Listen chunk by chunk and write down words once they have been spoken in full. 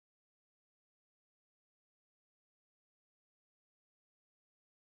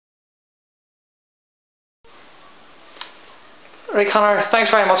Right, Conor,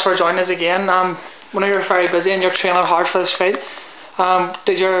 thanks very much for joining us again. We know you're very busy and you're training hard for this fight.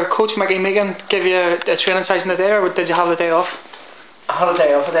 Did your coach Mickey Megan give you a training session today, or did you have the day off? I had a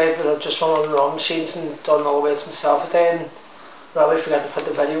day off today, but I've just run on the run machines and done all the weights myself today, and probably forgot to put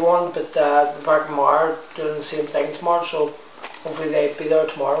the video on, but we're back tomorrow doing the same thing tomorrow, so hopefully they'll be there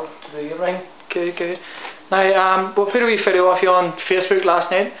tomorrow to do your ring. Good, good. Now, we put a wee video of you on Facebook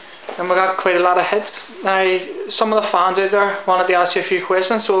last night, and we got quite a lot of hits. Now, some of the fans out there wanted to ask you a few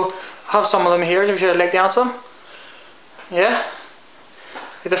questions, so I have some of them here if you'd like to answer them. Yeah?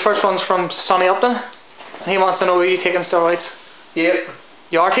 The first one's from Sonny Upton, and he wants to know, are you taking steroids? Yep.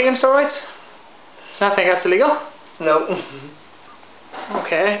 You are taking steroids? So I think that's illegal? No.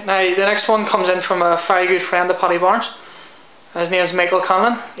 Okay, now the next one comes in from a very good friend of Paddy Barnes. His name is Michael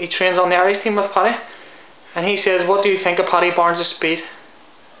Conlon. He trains on the Irish team with Paddy, and he says, what do you think of Paddy Barnes' speed?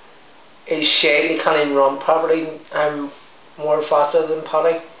 He's shade, he can't even run properly. I'm more faster than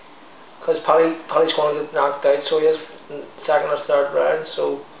Paddy, because Paddy's going to get knocked out, so he is in second or third round.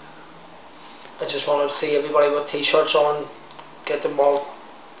 So I just want to see everybody with t-shirts on, get them all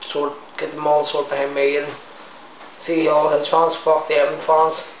sort behind me, and see all his fans, fuck them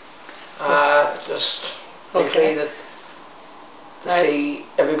fans. Just hopefully that to see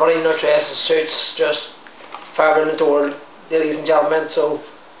everybody in their dresses, suits, just firing the door, ladies and gentlemen. So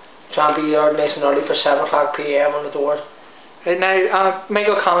try and be there nice and early for 7 o'clock PM on the door. Right, now,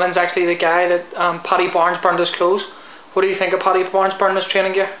 Michael Conlon's actually the guy that Paddy Barnes burned his clothes. What do you think of Paddy Barnes burning his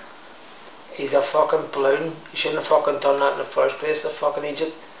training gear? He's a fucking balloon. He shouldn't have fucking done that in the first place, the fucking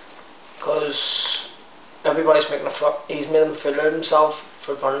idiot. Because everybody's making a fuck. He's made him fool out himself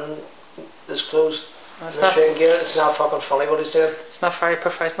for burning his clothes. It's not fucking funny what he's doing. It's not very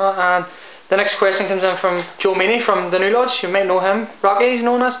professional. And the next question comes in from Joe Meany from the New Lodge. You might know him. Rocky, he's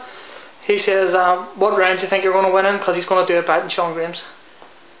known as. He says, what round do you think you're going to win in? Because he's going to do a bet in Sean Graham's.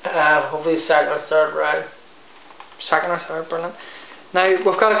 Hopefully second or third round. Second or third, brilliant. Now,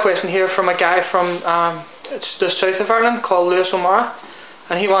 we've got a question here from a guy from it's the south of Ireland called Lewis O'Mara,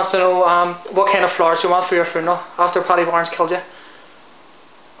 and he wants to know what kind of flowers you want for your funeral after Paddy Barnes killed you.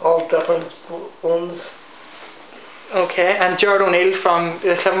 All different ones. Okay, and Gerard O'Neill from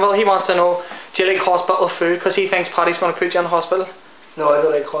Cliftonville, he wants to know, do you like hospital food? Because he thinks Paddy's going to put you in the hospital. No, I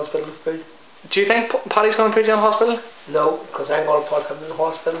don't like hospital food. Do you think Paddy's going to put you in the hospital? No, because I'm going to put him in the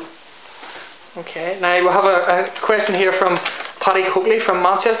hospital. Okay, now we have a question here from Paddy Coakley from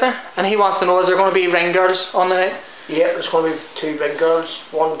Manchester, and he wants to know, is there going to be ring girls on the night? Yeah, there's going to be 2 ring girls,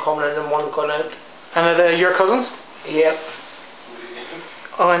 one coming in and one going out. And are they your cousins? Yep.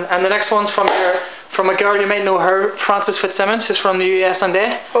 Oh, and the next one's from a girl, you might know her, Frances Fitzsimmons, is from the US and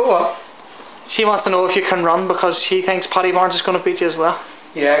Oh, what? She wants to know if you can run, because she thinks Paddy Barnes is going to beat you as well.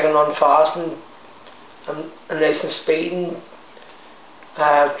 Yeah, I can run fast and nice and speed, and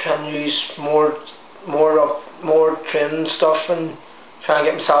try and use more training stuff, and try and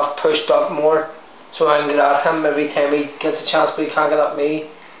get myself pushed up more so I can get at him every time he gets a chance, but he can't get at me.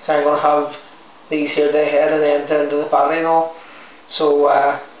 So I'm going to have these here to the head and then down to the body and all. So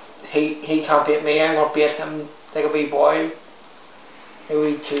he can't beat me. I'm going to beat him like a wee boy, a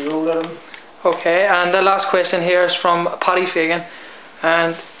wee 2-year-old at him. Okay, and the last question here is from Paddy Fagan,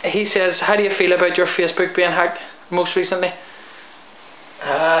 and he says, how do you feel about your Facebook being hacked most recently?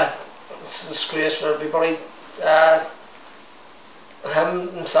 It's a disgrace for everybody.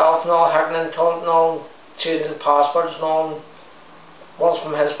 Him himself and all hacking into it and all, changing passwords and all, once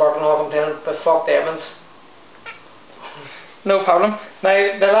from his work and all complaining, but fuck them. No problem.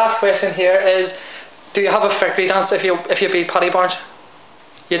 Now the last question here is, do you have a victory dance if you beat Paddy Barnes?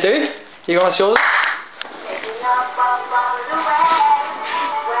 You do? You going to show us?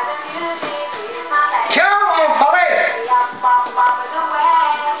 Come on, Paddy!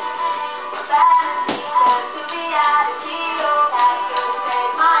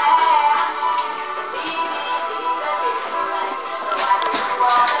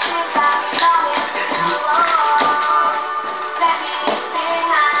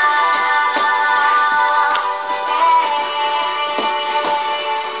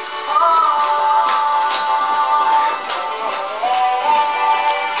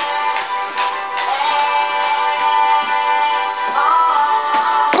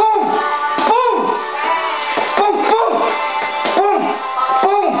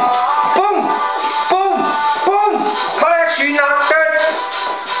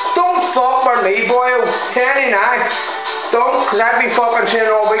 Me, boy, Kenny, now. Don't, because I've been fucking training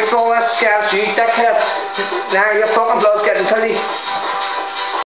all week for all this against you, dickhead. Now your fucking blood's getting to me.